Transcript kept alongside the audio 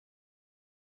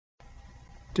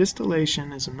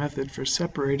Distillation is a method for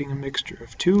separating a mixture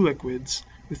of two liquids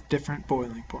with different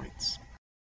boiling points.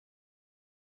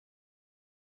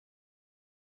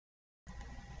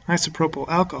 Isopropyl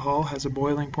alcohol has a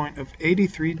boiling point of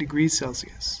 83 degrees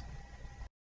Celsius.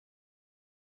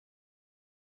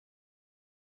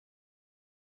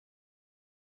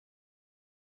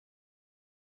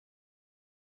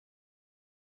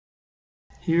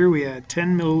 Here we add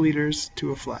 10 milliliters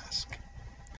to a flask.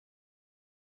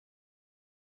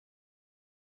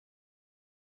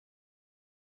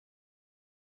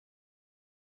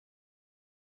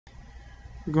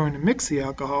 We're going to mix the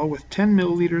alcohol with 10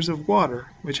 milliliters of water,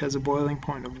 which has a boiling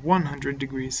point of 100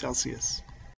 degrees Celsius.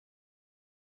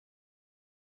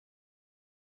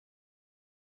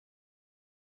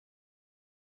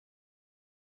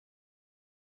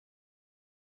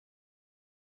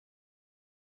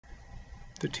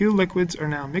 The two liquids are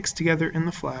now mixed together in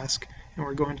the flask, and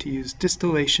we're going to use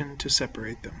distillation to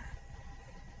separate them.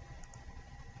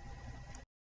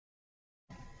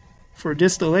 For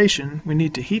distillation, we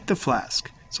need to heat the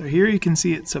flask, so here you can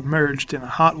see it submerged in a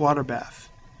hot water bath.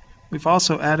 We've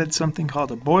also added something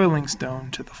called a boiling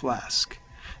stone to the flask.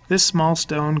 This small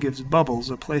stone gives bubbles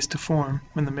a place to form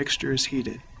when the mixture is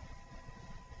heated.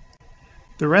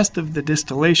 The rest of the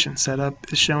distillation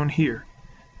setup is shown here.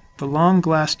 The long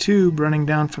glass tube running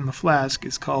down from the flask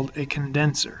is called a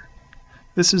condenser.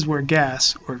 This is where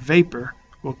gas, or vapor,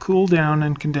 will cool down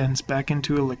and condense back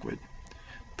into a liquid.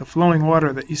 The flowing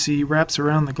water that you see wraps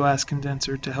around the glass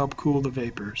condenser to help cool the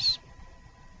vapors.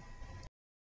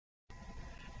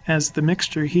 As the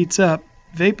mixture heats up,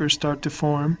 vapors start to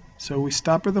form, so we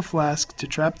stopper the flask to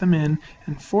trap them in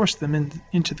and force them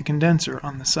into the condenser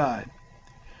on the side.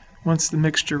 Once the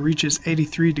mixture reaches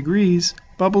 83 degrees,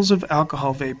 bubbles of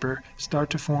alcohol vapor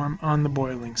start to form on the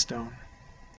boiling stone.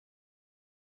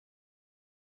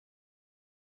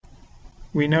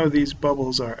 We know these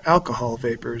bubbles are alcohol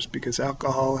vapors because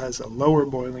alcohol has a lower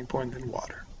boiling point than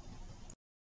water.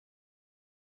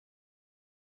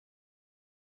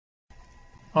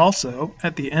 Also,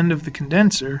 at the end of the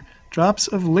condenser, drops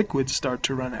of liquid start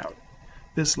to run out.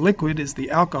 This liquid is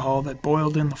the alcohol that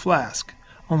boiled in the flask,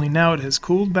 only now it has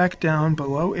cooled back down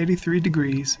below 83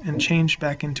 degrees and changed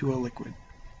back into a liquid.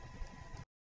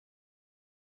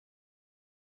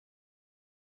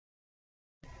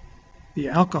 The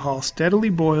alcohol steadily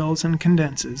boils and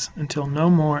condenses until no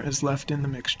more is left in the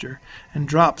mixture, and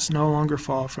drops no longer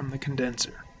fall from the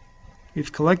condenser.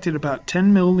 We've collected about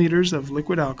 10 milliliters of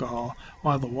liquid alcohol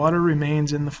while the water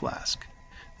remains in the flask.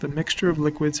 The mixture of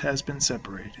liquids has been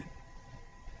separated.